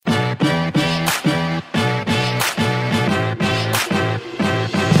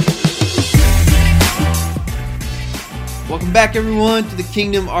Welcome back, everyone, to the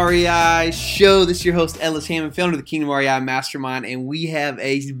Kingdom REI show. This is your host, Ellis Hammond, founder of the Kingdom REI Mastermind, and we have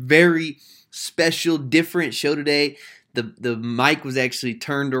a very special, different show today. The mic was actually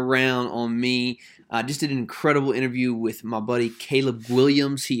turned around on me. I just did an incredible interview with my buddy Caleb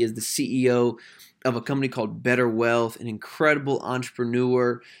Williams. He is the CEO of a company called Better Wealth, an incredible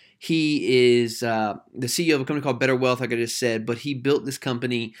entrepreneur. He is the CEO of a company called Better Wealth, like I just said, but he built this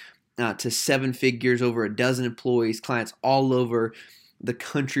company to 7 figures, over a dozen employees, clients all over the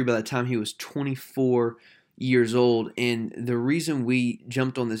country by the time he was 24 years old. And the reason we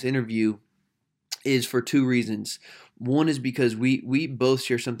jumped on this interview is for 2 reasons. One is because we both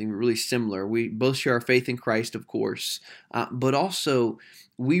share something really similar. We both share our faith in Christ, of course, but also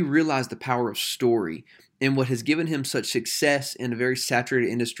we realize the power of story. And what has given him such success in a very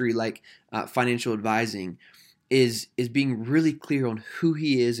saturated industry like financial advising is being really clear on who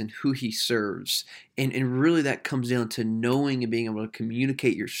he is and who he serves. And really that comes down to knowing and being able to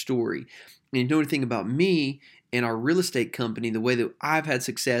communicate your story. And you know anything about me and our real estate company, the way that I've had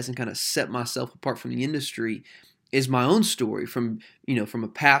success and kind of set myself apart from the industry is my own story from a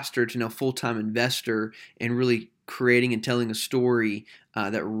pastor to now full-time investor, and really creating and telling a story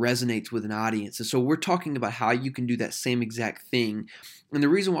that resonates with an audience. And so we're talking about how you can do that same exact thing. And the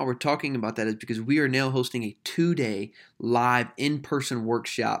reason why we're talking about that is because we are now hosting a 2-day live in-person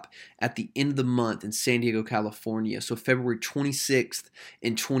workshop at the end of the month in San Diego, California. So February 26th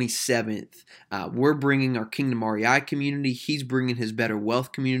and 27th. We're bringing our Kingdom REI community. He's bringing his Better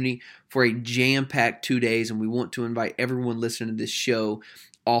Wealth community for a jam-packed 2 days. And we want to invite everyone listening to this show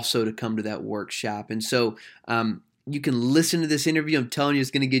also to come to that workshop. And so you can listen to this interview. I'm telling you,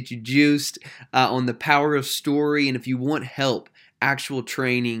 it's going to get you juiced on the power of story. And if you want help, actual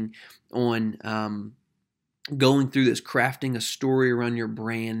training on going through this, crafting a story around your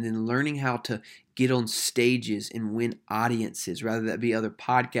brand, and learning how to get on stages and win audiences, rather that be other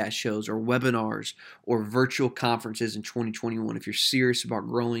podcast shows or webinars or virtual conferences in 2021. If you're serious about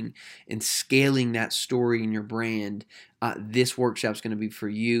growing and scaling that story in your brand, this workshop is going to be for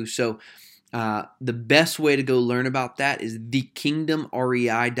you. So the best way to go learn about that is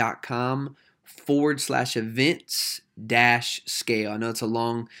thekingdomrei.com/events-scale. I know it's a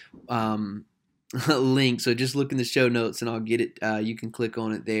long link, so just look in the show notes and I'll get it. You can click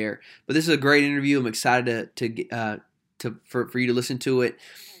on it there. But this is a great interview. I'm excited for you to listen to it.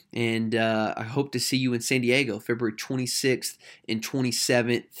 And I hope to see you in San Diego, February 26th and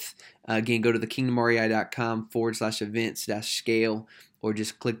 27th. Again, go to thekingdomrei.com/events-scale, or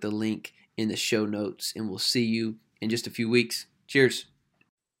just click the link in the show notes, and we'll see you in just a few weeks. Cheers.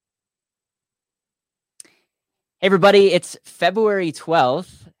 Hey everybody, it's February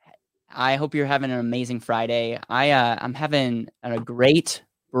 12th. I hope you're having an amazing Friday. I'm having a great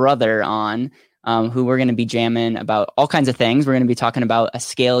brother on who we're going to be jamming about all kinds of things. We're going to be talking about a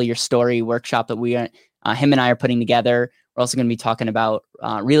Scale Your Story workshop that him and I are putting together. We're also going to be talking about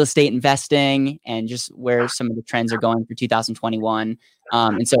real estate investing and just where some of the trends are going for 2021.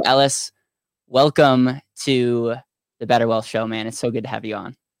 And so Ellis, welcome to the Better Wealth Show, man. It's so good to have you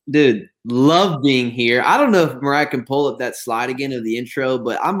on. Dude, love being here. I don't know if Mariah can pull up that slide again of the intro,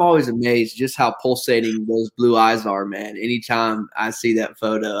 but I'm always amazed just how pulsating those blue eyes are, man. Anytime I see that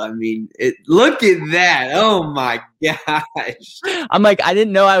photo, I mean, look at that. Oh my gosh. I'm like, I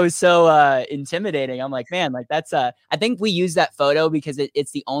didn't know I was so intimidating. I'm like, man, like that's I think we use that photo because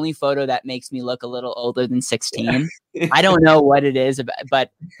it's the only photo that makes me look a little older than 16. Yeah. I don't know what it is,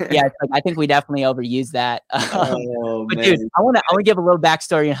 but yeah, it's like, I think we definitely overuse that. But man, dude, I want to give a little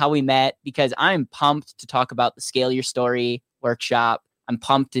backstory on how we met, because I'm pumped to talk about the Scale Your Story workshop. I'm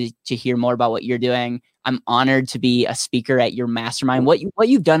pumped to hear more about what you're doing. I'm honored to be a speaker at your mastermind. What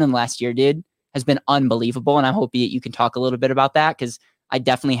you've done in the last year, dude, has been unbelievable. And I hope you can talk a little bit about that, because I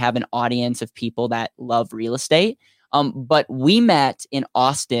definitely have an audience of people that love real estate. But we met in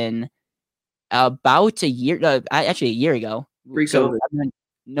Austin about a year ago. So I've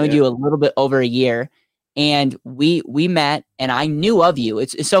known you a little bit over a year. And we met, and I knew of you.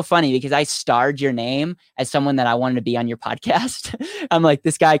 It's so funny because I starred your name as someone that I wanted to be on your podcast. I'm like,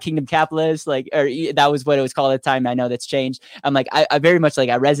 this guy, Kingdom Capitalist, or that was what it was called at the time. I know that's changed. I'm like, I very much I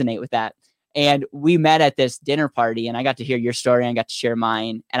resonate with that. And we met at this dinner party, and I got to hear your story and I got to share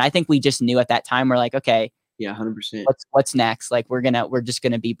mine. And I think we just knew at that time, we're like, okay, yeah, 100%. What's next? Like, we're just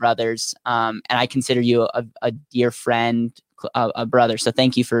gonna be brothers. And I consider you a dear friend, a brother. So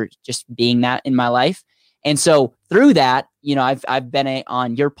thank you for just being that in my life. And so through that, I've been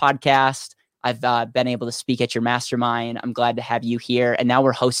on your podcast. I've been able to speak at your mastermind. I'm glad to have you here. And now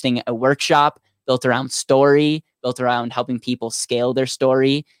we're hosting a workshop built around story, built around helping people scale their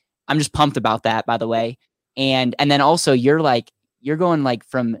story. I'm just pumped about that, by the way. and then also you're going like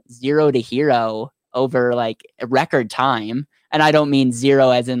from zero to hero over like a record time. And I don't mean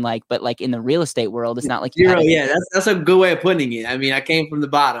zero as in like, but like in the real estate world, it's not like zero. Yeah, that's a good way of putting it. I mean, I came from the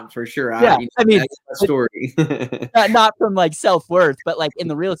bottom for sure. Yeah, I mean, that's my story. not from like self-worth, but like in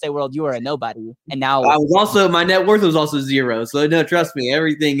the real estate world, you are a nobody. And now I was also, my net worth was also zero. So no, trust me,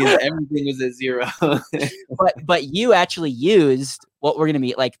 everything was at zero. but you actually used what we're going to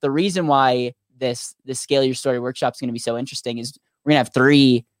be like. The reason why this Scale Your Story workshop is going to be so interesting is we're going to have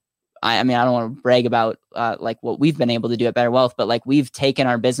 3. I mean, I don't want to brag about like what we've been able to do at Better Wealth, but like we've taken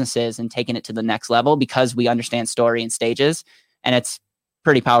our businesses and taken it to the next level because we understand story and stages, and it's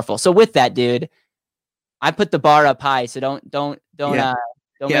pretty powerful. So with that, dude, I put the bar up high. So don't. I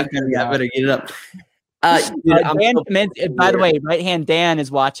better get it up. Dude, by the way, right hand Dan is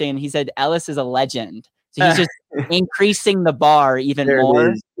watching. He said Ellis is a legend. So he's just increasing the bar even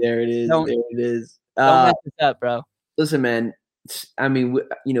more. There it is. Don't mess this up, bro. Listen, man. I mean,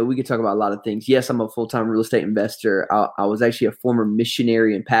 we could talk about a lot of things. Yes, I'm a full-time real estate investor. I was actually a former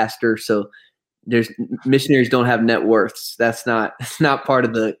missionary and pastor. So missionaries don't have net worths. That's not part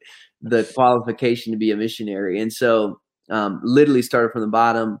of the qualification to be a missionary. And so literally started from the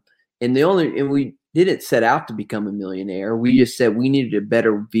bottom. And we didn't set out to become a millionaire. We just said we needed a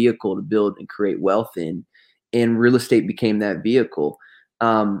better vehicle to build and create wealth in. And real estate became that vehicle.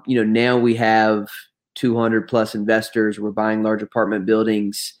 Now we have 200 plus investors. We're buying large apartment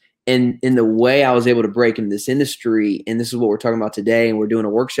buildings. And in the way I was able to break into this industry, and this is what we're talking about today, and we're doing a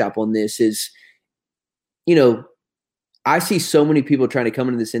workshop on this, is, I see so many people trying to come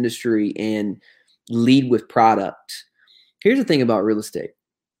into this industry and lead with product. Here's the thing about real estate.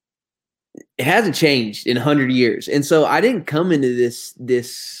 It hasn't changed in 100 years. And so I didn't come into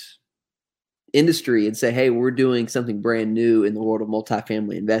this industry and say, hey, we're doing something brand new in the world of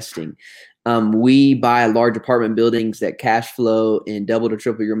multifamily investing. We buy large apartment buildings that cash flow and double to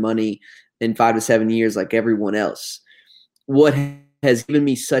triple your money in 5 to 7 years like everyone else. What has given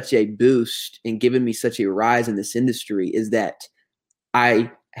me such a boost and given me such a rise in this industry is that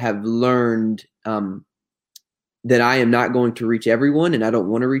I have learned that I am not going to reach everyone, and I don't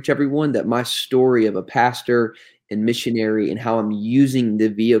want to reach everyone, that my story of a pastor and missionary and how I'm using the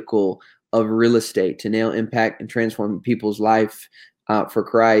vehicle of real estate to now impact and transform people's life for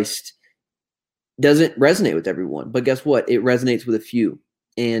Christ doesn't resonate with everyone. But guess what? It resonates with a few.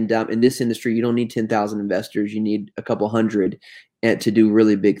 And in this industry, you don't need 10,000 investors. You need a couple hundred to do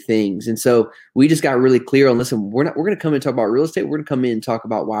really big things. And so we just got really clear on, listen, we're going to come in and talk about real estate. We're going to come in and talk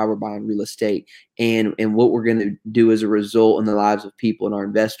about why we're buying real estate and what we're going to do as a result in the lives of people and our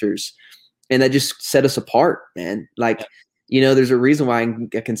investors. And that just set us apart, man. Like, there's a reason why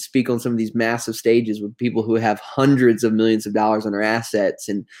I can speak on some of these massive stages with people who have hundreds of millions of dollars on their assets.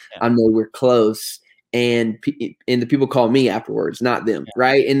 And I know we're close. And the people call me afterwards, not them,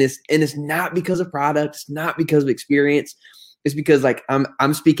 right? And it's not because of product. It's not because of experience. It's because like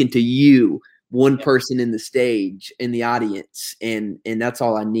I'm speaking to you, one person in the stage, in the audience, and that's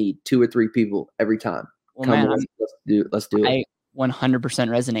all I need. 2 or 3 people every time. Well, man, let's do it. I 100%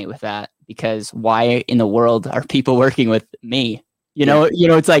 resonate with that, because why in the world are people working with me?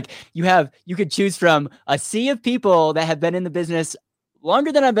 It's like you could choose from a sea of people that have been in the business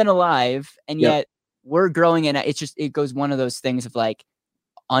longer than I've been alive, and yet we're growing. And it goes one of those things of like,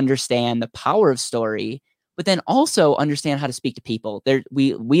 understand the power of story, but then also understand how to speak to people.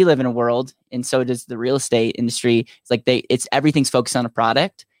 We live in a world, and so does the real estate industry. It's like everything's focused on a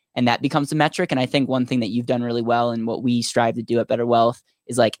product, and that becomes a metric. And I think one thing that you've done really well, and what we strive to do at Better Wealth,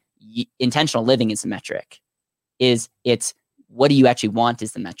 is like intentional living is the metric. It's what do you actually want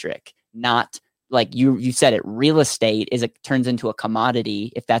is the metric, not like you said it. Real estate turns into a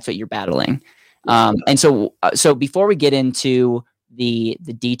commodity if that's what you're battling. And so before we get into the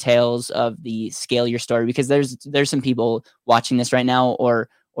details of the Scale Your Story, because there's some people watching this right now or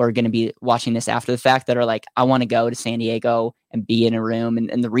going to be watching this after the fact that are like, I want to go to San Diego and be in a room.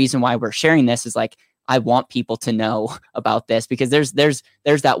 And the reason why we're sharing this is like, I want people to know about this, because there's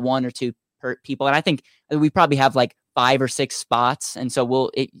that 1 or 2 people. And I think we probably have like 5 or 6 spots. And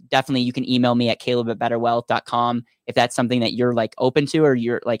so definitely, you can email me at caleb@betterwealth.com if that's something that you're like open to or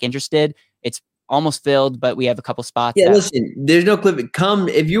you're like interested. It's almost filled, but we have a couple spots. Yeah, listen, there's no clip. Come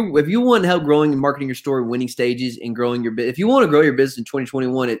if you want help growing and marketing your story, winning stages, and growing your business. If you want to grow your business in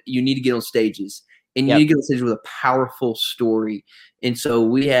 2021, you need to get on stages, and you need to get on stage with a powerful story. And so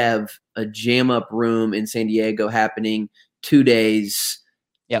we have a jam up room in San Diego happening 2 days.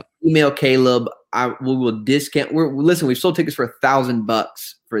 Yep. Email Caleb. We will discount. We've sold tickets for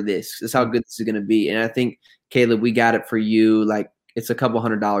 $1,000 for this. That's how good this is going to be. And I think, Caleb, we got it for you. Like, it's a couple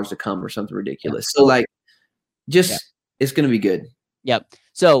 $100 to come or something ridiculous. So like, just it's going to be good. Yep.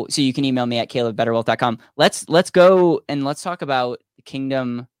 So you can email me at calebBetterwealth.com. Let's go and let's talk about the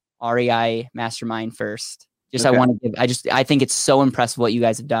Kingdom REI Mastermind first. I think it's so impressive what you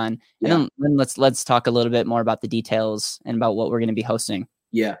guys have done. And then let's talk a little bit more about the details and about what we're going to be hosting.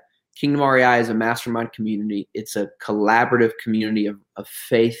 Yeah. Kingdom REI is a mastermind community. It's a collaborative community of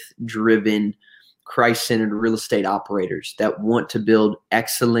faith-driven, Christ-centered real estate operators that want to build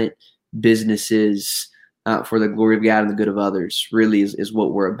excellent businesses for the glory of God and the good of others, really is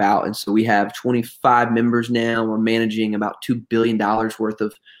what we're about. And so we have 25 members now. We're managing about $2 billion worth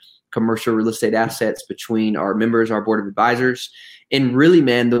of commercial real estate assets between our members, our board of advisors. And really,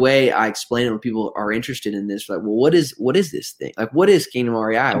 man, the way I explain it when people are interested in this, like, well, what is this thing? Like, what is Kingdom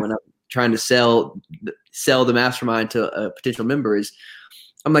REI? When I'm trying to sell the mastermind to a potential member, is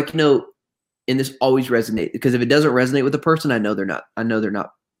I'm like, and this always resonates, because if it doesn't resonate with the person, I know they're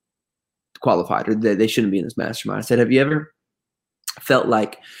not qualified, or they shouldn't be in this mastermind. I said, have you ever felt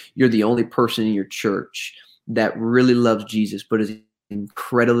like you're the only person in your church that really loves Jesus, but is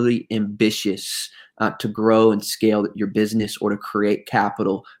incredibly ambitious to grow and scale your business or to create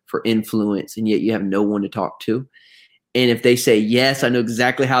capital for influence, and yet you have no one to talk to? And if they say, yes, I know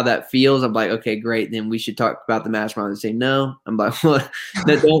exactly how that feels, I'm like, okay, great. Then we should talk about the mastermind. And say, no. I'm like, well,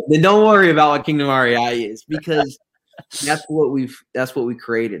 then don't worry about what Kingdom REI is, because that's what we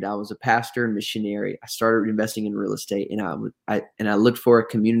created. I was a pastor and missionary. I started investing in real estate, and I looked for a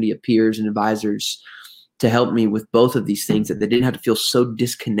community of peers and advisors to help me with both of these things, that they didn't have to feel so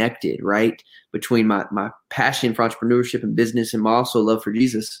disconnected, right, between my passion for entrepreneurship and business and my also love for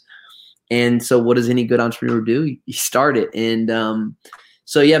Jesus. And so what does any good entrepreneur do? You start it. And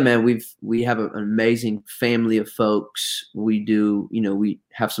so, yeah, man, we have an amazing family of folks. We do, we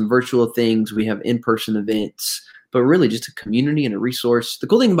have some virtual things. We have in-person events, but really just a community and a resource. The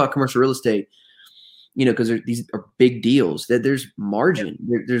cool thing about commercial real estate, because these are big deals, that there's margin,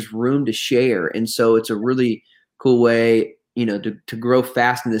 there's room to share. And so it's a really cool way, to grow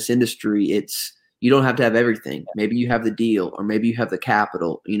fast in this industry. You don't have to have everything. Maybe you have the deal, or maybe you have the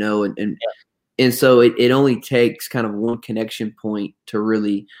capital, and so it only takes kind of one connection point to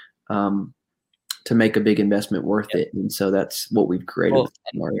really, to make a big investment worth it. And so that's what we've created.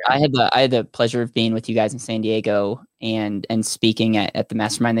 Well, I had the pleasure of being with you guys in San Diego and speaking at the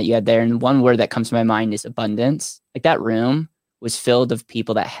mastermind that you had there. And one word that comes to my mind is abundance. Like, that room was filled of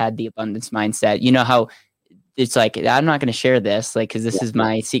people that had the abundance mindset. You know how it's like, I'm not going to share this, like, cause this is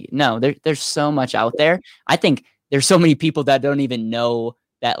my secret. No, there's so much out there. I think there's so many people that don't even know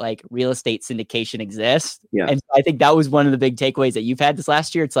that, like, real estate syndication exists. Yeah. And I think that was one of the big takeaways that you've had this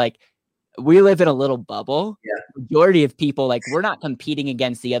last year. It's like, we live in a little bubble. Yeah. Majority of people, like, we're not competing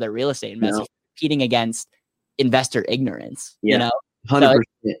against the other real estate investors, competing against investor ignorance, 100%.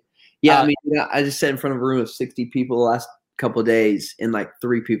 I mean, I just sat in front of a room of 60 people the last couple of days, and like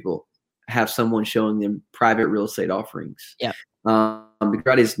 3 people have someone showing them private real estate offerings. Yeah. The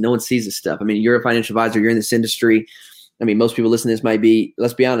reality is no one sees this stuff. I mean, you're a financial advisor, you're in this industry. I mean, most people listening to this might be,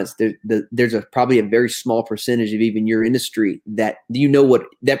 let's be honest, there's probably a very small percentage of even your industry that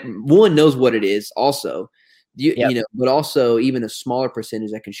that one knows what it is also, but also even a smaller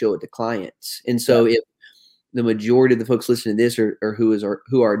percentage that can show it to clients. And so if the majority of the folks listening to this are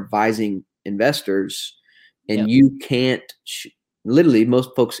who are advising investors, and you can't literally,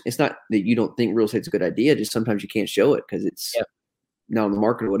 most folks, it's not that you don't think real estate's a good idea, just sometimes you can't show it because it's not on the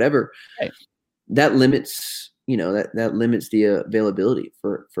market or whatever. Right. That limits that limits the availability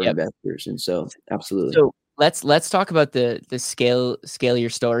for investors. And so absolutely. So let's talk about the scale your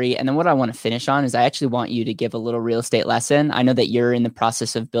story. And then what I want to finish on is I actually want you to give a little real estate lesson. I know that you're in the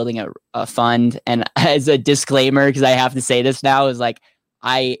process of building a fund. And as a disclaimer, because I have to say this now, is like,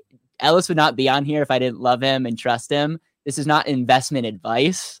 Ellis would not be on here if I didn't love him and trust him. This is not investment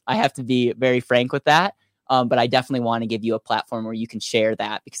advice. I have to be very frank with that. But I definitely want to give you a platform where you can share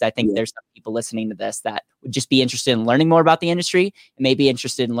that, because I think there's some people listening to this that would just be interested in learning more about the industry and maybe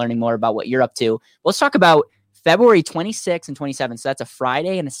interested in learning more about what you're up to. Let's talk about February 26th and 27th. So that's a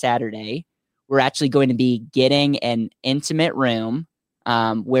Friday and a Saturday. We're actually going to be getting an intimate room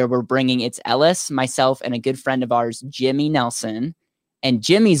where we're bringing, it's Ellis, myself, and a good friend of ours, Jimmy Nelson. And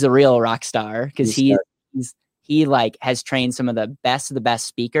Jimmy's a real rock star because he has trained some of the best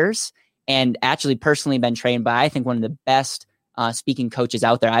speakers, and actually personally been trained by, I think, one of the best speaking coaches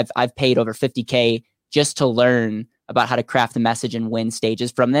out there. I've paid over $50K just to learn about how to craft the message and win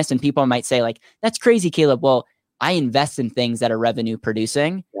stages from this. And people might say, like, that's crazy, Caleb. Well, I invest in things that are revenue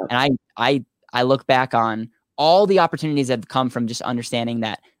producing. Yeah. And I look back on all the opportunities that have come from just understanding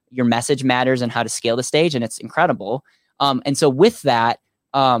that your message matters and how to scale the stage. And it's incredible. And so with that,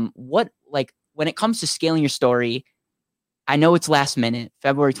 when it comes to scaling your story, I know it's last minute,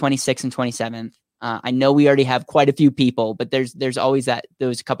 February 26th and 27th. I know we already have quite a few people, but there's always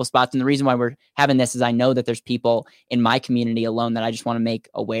those couple spots. And the reason why we're having this is I know that there's people in my community alone that I just want to make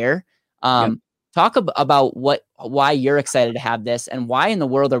aware. Talk about why you're excited to have this, and why in the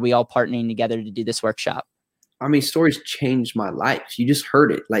world are we all partnering together to do this workshop? I mean, stories changed my life. You just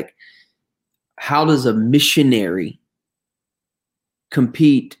heard it. Like, how does a missionary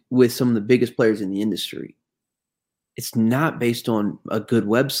compete with some of the biggest players in the industry? It's not based on a good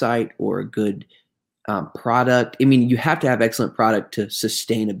website or a good product. I mean, you have to have excellent product to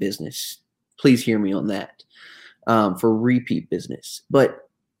sustain a business. Please hear me on that, for repeat business. But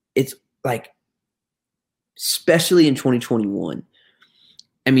it's like, especially in 2021,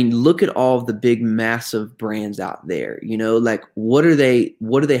 I mean, look at all of the big, massive brands out there. You know, like, what do they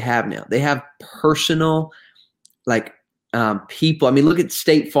have now? They have personal, like, people. I mean, look at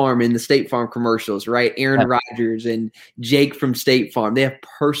State Farm in the State Farm commercials, right? Aaron Rodgers and Jake from State Farm. They have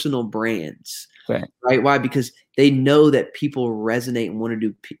personal brands, right? Why? Because they know that people resonate and want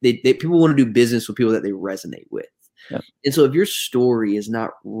to do. People want to do business with people that they resonate with. Yep. And so if your story is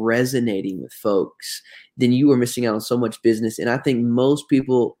not resonating with folks, then you are missing out on so much business. And I think most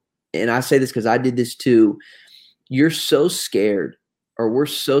people, and I say this because I did this too, you're so scared, or we're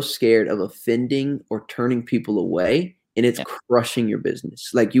so scared of offending or turning people away, and it's crushing your business.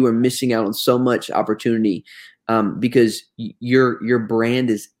 Like, you are missing out on so much opportunity, because your brand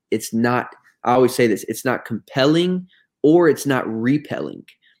it's not, I always say this, it's not compelling or it's not repelling.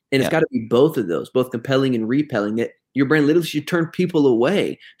 And it's got to be both of those, both compelling and repelling. That your brand literally should turn people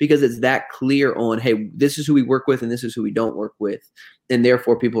away, because it's that clear on, hey, this is who we work with and this is who we don't work with. And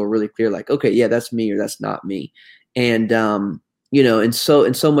therefore people are really clear, like, okay, yeah, that's me or that's not me. And, you know, and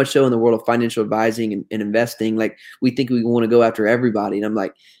so much so in the world of financial advising and investing, like, we think we want to go after everybody. And I'm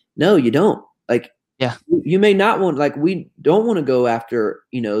like, no, you don't. Like, you may not want, like, we don't want to go after,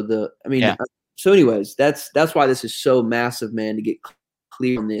 you know, so anyways, that's why this is so massive, man, to get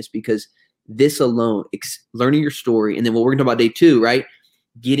clear on this, because this alone, learning your story, and then what we're going to talk about day 2, right?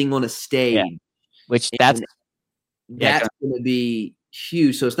 Getting on a stage, which that's going to be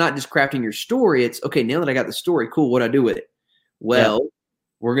huge. So it's not just crafting your story. It's, okay, now that I got the story, cool, what do I do with it? Well,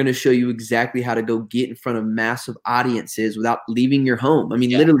 we're going to show you exactly how to go get in front of massive audiences without leaving your home. I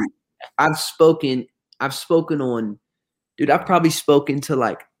mean, literally, I've spoken on, dude, I've probably spoken to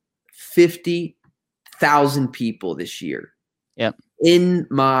like 50,000 people this year. Yep. In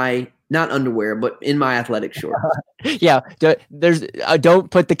my, not underwear, but in my athletic shorts.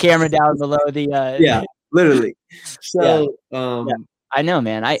 Don't put the camera down below the. Literally. So, I know,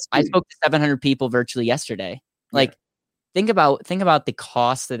 man. I spoke to 700 people virtually yesterday. Like, think about the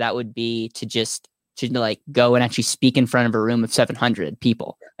cost that would be to like go and actually speak in front of a room of 700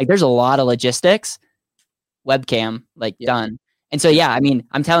 people. Like, there's a lot of logistics. Webcam, done. And so, I mean,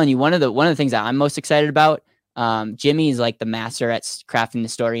 I'm telling you, one of the things that I'm most excited about. Jimmy is like the master at crafting the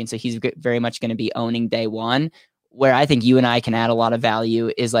story, and so he's very much going to be owning day 1. Where I think you and I can add a lot of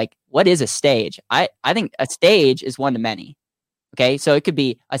value is, like, what is a stage? I think a stage is one to many. Okay, so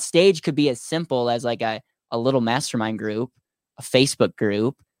a stage could be as simple as like a little mastermind group, a Facebook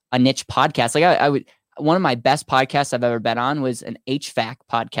group, a niche podcast. Like, one of my best podcasts I've ever been on was an HVAC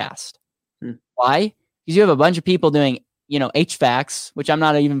podcast. Why? Because you have a bunch of people doing, you know, HVACs, which I'm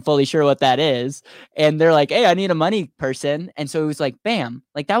not even fully sure what that is. And they're like, hey, I need a money person. And so it was like, bam,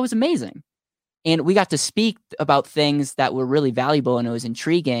 like, that was amazing. And we got to speak about things that were really valuable, and it was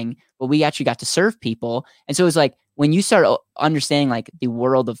intriguing, but we actually got to serve people. And so it was like, when you start understanding like the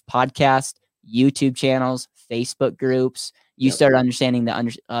world of podcast, YouTube channels, Facebook groups, you start understanding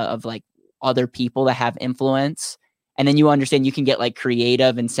of like other people that have influence. And then you understand you can get like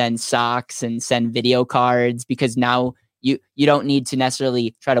creative and send socks and send video cards, because now you don't need to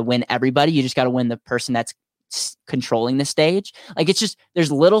necessarily try to win everybody. You just got to win the person that's controlling the stage. Like, it's just,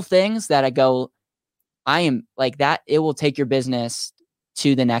 there's little things that I am like that. It will take your business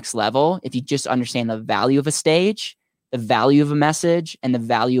to the next level if you just understand the value of a stage, the value of a message, and the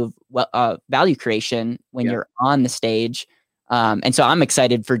value of value creation when you're on the stage. And so I'm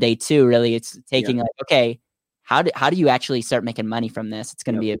excited for day 2. Really, it's taking like, okay, how do you actually start making money from this? It's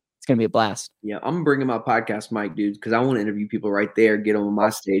going to be a blast. Yeah, I'm bringing my podcast mic, dude, because I want to interview people right there, get on my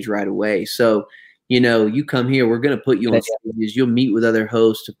stage right away. So, you know, you come here, we're going to put you on stages. You'll meet with other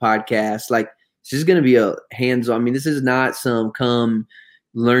hosts of podcasts. Like, this is going to be a hands-on. I mean, this is not some come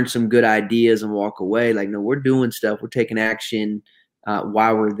learn some good ideas and walk away. Like, no, we're doing stuff. We're taking action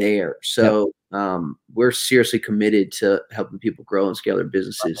while we're there. So we're seriously committed to helping people grow and scale their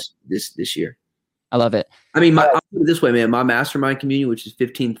businesses this year. I love it. I mean, I'll put it this way, man. My mastermind community, which is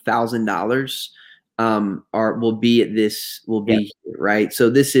 $15,000, will be at this. Will be here, right. So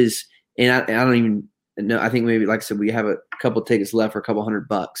this is, and I don't even know. I think maybe, like I said, we have a couple tickets left for a couple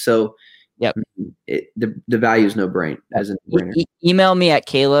 $100. So, yep, the value is no brainer. As a brainer. Email me at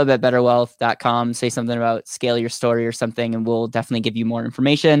caleb@betterwealth.com. Say something about scale your story or something, and we'll definitely give you more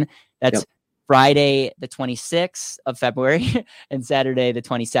information. That's Friday, the 26th of February and Saturday, the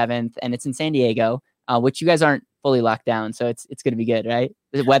 27th. And it's in San Diego, which you guys aren't fully locked down. So it's going to be good, right?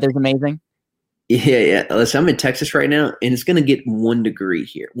 The weather's amazing. Yeah. Listen, I'm in Texas right now, and it's going to get 1 degree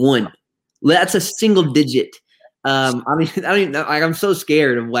here. That's a single digit. I mean, I don't even know, like, I'm so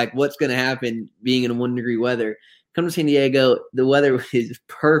scared of like what's going to happen being in 1 degree weather. Come to San Diego, the weather is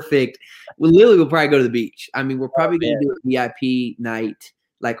perfect. We'll probably go to the beach. I mean, we're probably going to do a VIP night,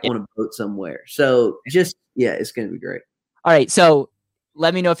 like on a boat somewhere. So it's going to be great. All right. So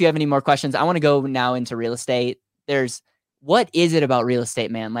let me know if you have any more questions. I want to go now into real estate. What is it about real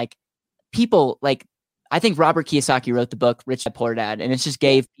estate, man? Like, people, like, I think Robert Kiyosaki wrote the book Rich Dad Poor Dad, and it just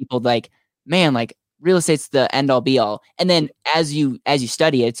gave people like, man, like, real estate's the end all be all. And then as you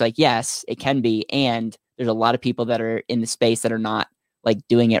study it, it's like, yes, it can be. And there's a lot of people that are in the space that are not like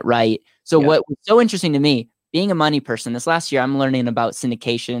doing it right. So what was so interesting to me, being a money person, this last year, I'm learning about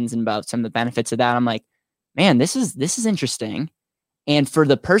syndications and about some of the benefits of that. I'm like, man, this is interesting. And for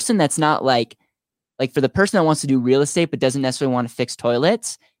the person that's not like for the person that wants to do real estate, but doesn't necessarily want to fix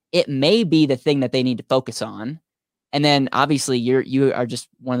toilets, it may be the thing that they need to focus on. And then obviously you are just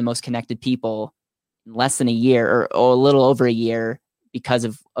one of the most connected people in less than a year or a little over a year because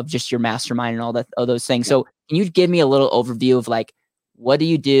of just your mastermind and all those things. So can you give me a little overview of like, what do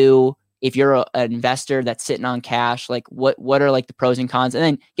you do if you're an investor that's sitting on cash? Like what are like the pros and cons? And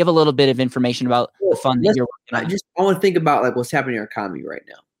then give a little bit of information about the fund that you're working on. I want to think about like what's happening in our economy right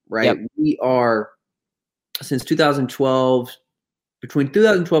now, right? Yep. We are, since 2012, between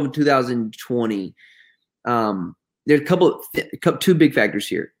 2012 and 2020, there's two big factors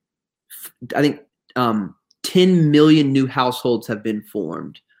here. I think 10 million new households have been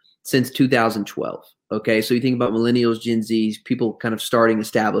formed since 2012. Okay, so you think about millennials, Gen Zs, people kind of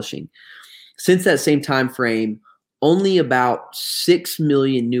establishing. Since that same time frame, only about 6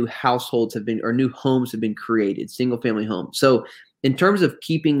 million new households new homes have been created, single family homes. So in terms of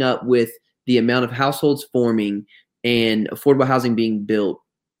keeping up with the amount of households forming and affordable housing being built,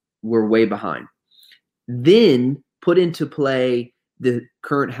 we're way behind. Then put into play the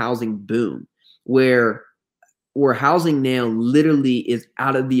current housing boom, where housing now literally is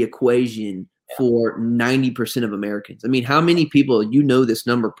out of the equation for 90% of Americans. I mean, how many people, you know this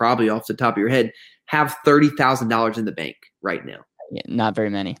number probably off the top of your head, have $30,000 in the bank right now? Yeah, not very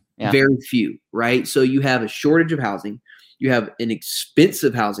many. Yeah. Very few, right? So you have a shortage of housing. You have an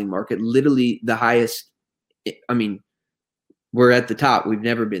expensive housing market, literally the highest. I mean, we're at the top. We've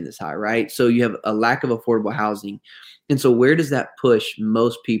never been this high, right? So you have a lack of affordable housing. And so where does that push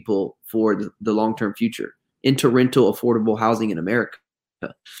most people for the long-term future? Into rental affordable housing in America.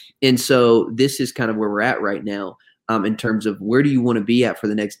 And so this is kind of where we're at right now in terms of where do you want to be at for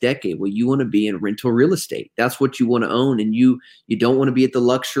the next decade? Well, you want to be in rental real estate. That's what you want to own. And you don't want to be at the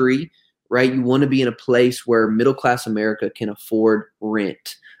luxury, right? You want to be in a place where middle-class America can afford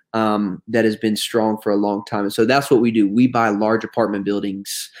rent. That has been strong for a long time. And so that's what we do. We buy large apartment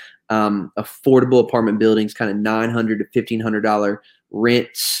buildings, affordable apartment buildings, kind of $900 to $1,500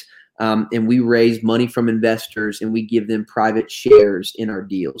 rents. And we raise money from investors and we give them private shares in our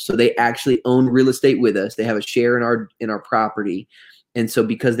deals. So they actually own real estate with us. They have a share in our property. And so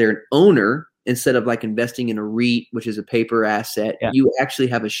because they're an owner, instead of like investing in a REIT, which is a paper asset, you actually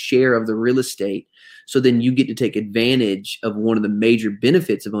have a share of the real estate. So then you get to take advantage of one of the major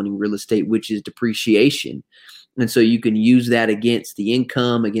benefits of owning real estate, which is depreciation. And so you can use that against the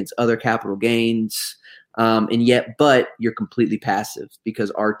income, against other capital gains. But you're completely passive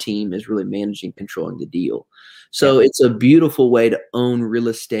because our team is really managing, controlling the deal. So it's a beautiful way to own real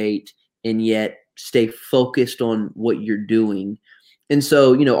estate and yet stay focused on what you're doing. And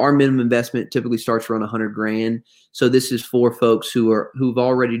so, our minimum investment typically starts around $100,000. So this is for folks who've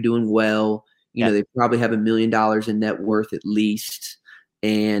already doing well. They probably have $1 million in net worth at least,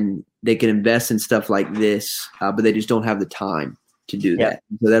 and they can invest in stuff like this, but they just don't have the time to do that.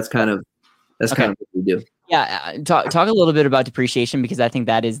 So that's kind of what we do. Yeah. Talk a little bit about depreciation, because I think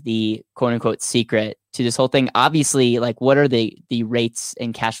that is the quote unquote secret to this whole thing. Obviously, like, what are the rates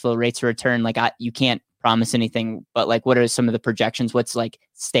and cash flow rates of return? Like, you can't promise anything, but like, what are some of the projections? What's like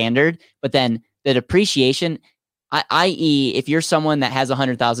standard? But then the depreciation, i.e., if you're someone that has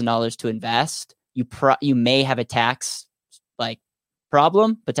 $100,000 to invest, you may have a tax like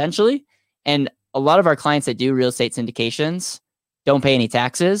problem potentially. And a lot of our clients that do real estate syndications don't pay any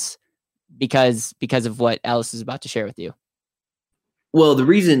taxes because of what Ellis is about to share with you. Well,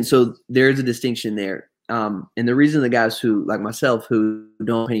 so there's a distinction there. And the reason the guys who, like myself, who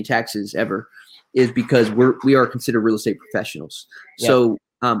don't pay any taxes ever is because we are considered real estate professionals. Yep. So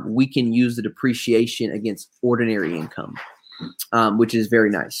we can use the depreciation against ordinary income, which is very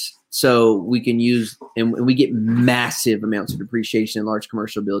nice. So we can use, and we get massive amounts of depreciation in large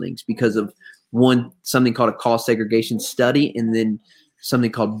commercial buildings because of something called a cost segregation study, and then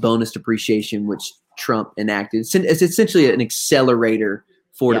something called bonus depreciation, which Trump enacted. It's essentially an accelerator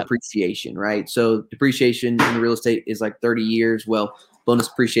for depreciation, right? So depreciation in real estate is like 30 years. Well, bonus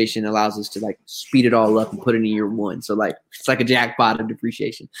depreciation allows us to like speed it all up and put it in year one. So like it's like a jackpot of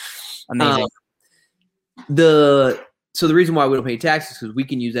depreciation. Amazing. So the reason why we don't pay taxes is because we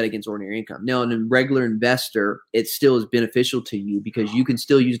can use that against ordinary income. Now, in a regular investor, it still is beneficial to you because you can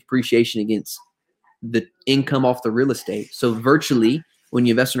still use depreciation against the income off the real estate. So virtually, when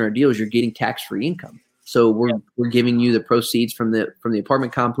you invest in our deals, you're getting tax-free income. So we're giving you the proceeds from the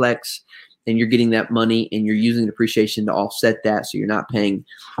apartment complex, and you're getting that money, and you're using depreciation to offset that. So you're not paying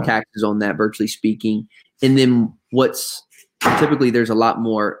taxes on that, virtually speaking. And then typically there's a lot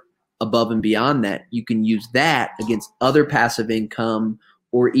more above and beyond that. You can use that against other passive income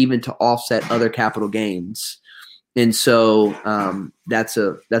or even to offset other capital gains. And so that's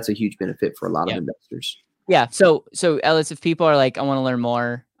a huge benefit for a lot of investors. Yeah. So Ellis, if people are like, I want to learn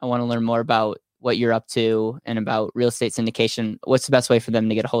more about what you're up to and about real estate syndication, what's the best way for them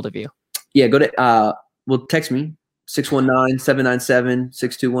to get a hold of you? Yeah, go to text me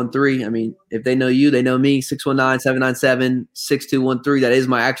 619-797-6213. I mean, if they know you, they know me. 619-797-6213. That is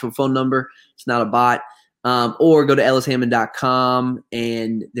my actual phone number. It's not a bot. Or go to ellishammond.com,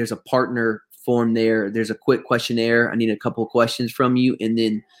 and there's a partner form there. There's a quick questionnaire. I need a couple of questions from you, and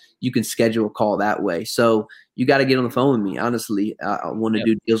then you can schedule a call that way. So you got to get on the phone with me. Honestly, I want to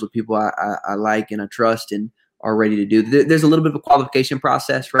do deals with people I like and I trust and are ready to do. There's a little bit of a qualification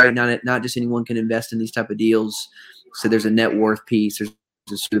process, right? Not just anyone can invest in these type of deals. So there's a net worth piece, there's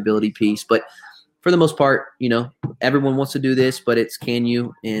a suitability piece, but for the most part, everyone wants to do this, but it's can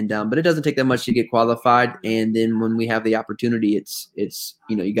you? And but it doesn't take that much to get qualified. And then when we have the opportunity, it's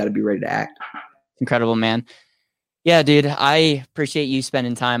you got to be ready to act. Incredible, man. Yeah, dude, I appreciate you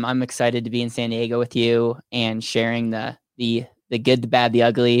spending time. I'm excited to be in San Diego with you and sharing the good, the bad, the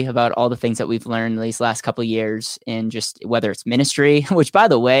ugly about all the things that we've learned these last couple of years, and just whether it's ministry, which, by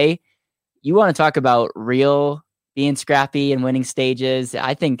the way, you want to talk about real being scrappy and winning stages.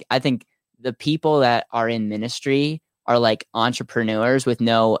 I think the people that are in ministry are like entrepreneurs with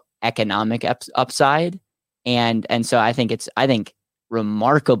no economic upside. And so I think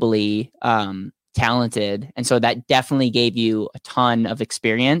remarkably talented. And so that definitely gave you a ton of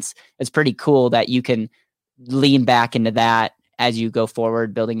experience. It's pretty cool that you can lean back into that as you go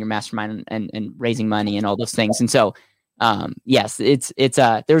forward, building your mastermind and raising money and all those things. And so, yes, it's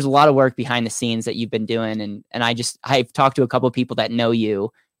there's a lot of work behind the scenes that you've been doing. And I've talked to a couple of people that know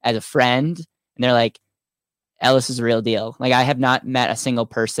you as a friend, and they're like, Ellis is a real deal. Like, I have not met a single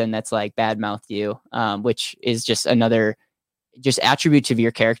person that's like badmouthed you, which is just another attribute of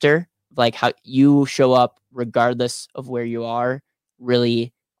your character, like how you show up regardless of where you are,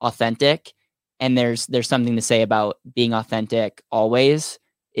 really authentic. And there's something to say about being authentic always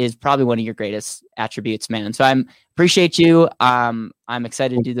is probably one of your greatest attributes, man. So I appreciate you. I'm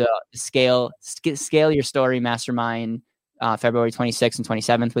excited to do the scale your story mastermind February 26th and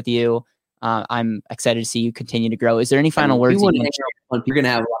 27th with you. I'm excited to see you continue to grow. Is there any final words? You're going to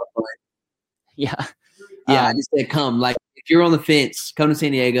have a lot of fun. Yeah. I just said come. Like, if you're on the fence, come to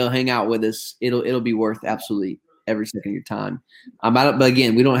San Diego, hang out with us. It'll be worth absolutely every second of your time. But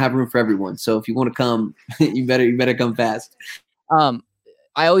again, we don't have room for everyone. So if you want to come, you better come fast. I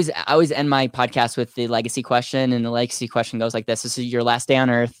always end my podcast with the legacy question, and the legacy question goes like this: this is your last day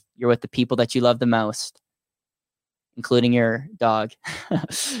on earth. You're with the people that you love the most, including your dog.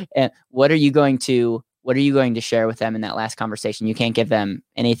 And what are you going to share with them in that last conversation? You can't give them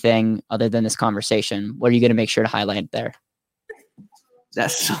anything other than this conversation. What are you going to make sure to highlight there?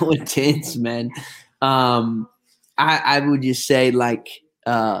 That's so intense, man. I would just say like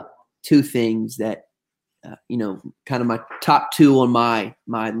two things that, kind of my top two on my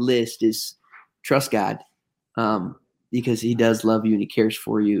list is trust God, because he does love you and he cares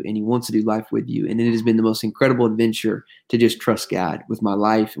for you and he wants to do life with you. And it has been the most incredible adventure to just trust God with my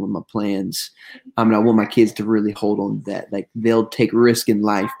life and with my plans. I want my kids to really hold on to that. Like, they'll take risk in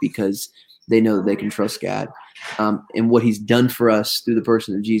life because they know that they can trust God. And what he's done for us through the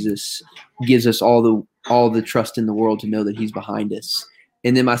person of Jesus gives us all the trust in the world to know that he's behind us.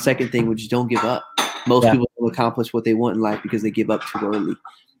 And then my second thing, which is don't give up. Most people don't accomplish what they want in life because they give up too early.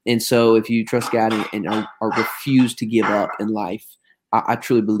 And so if you trust God and are refuse to give up in life, I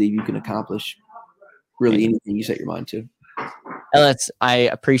truly believe you can accomplish really anything you set your mind to. Ellis, I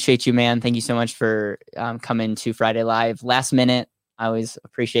appreciate you, man. Thank you so much for coming to Friday Live. Last minute, I always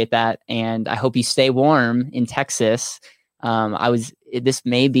appreciate that. And I hope you stay warm in Texas. This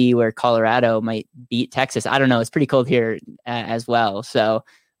may be where Colorado might beat Texas. I don't know. It's pretty cold here as well. So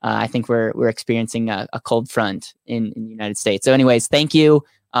I think we're experiencing a cold front in the United States. So anyways, thank you.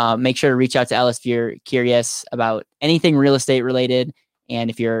 Make sure to reach out to Ellis if you're curious about anything real estate related. And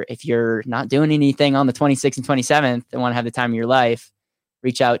if you're not doing anything on the 26th and 27th and want to have the time of your life,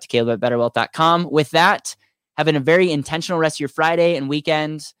 reach out to Caleb@betterwealth.com. With that, having a very intentional rest of your Friday and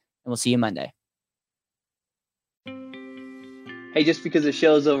weekend, and we'll see you Monday. Hey, just because the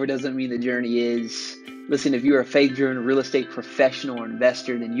show's over doesn't mean the journey is. Listen, if you're a faith-driven real estate professional or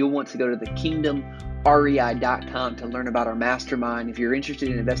investor, then you'll want to go to thekingdomrei.com to learn about our mastermind. If you're interested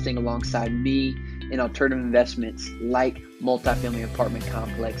in investing alongside me in alternative investments like multifamily apartment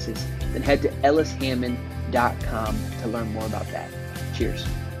complexes, then head to ellishammond.com to learn more about that. Cheers.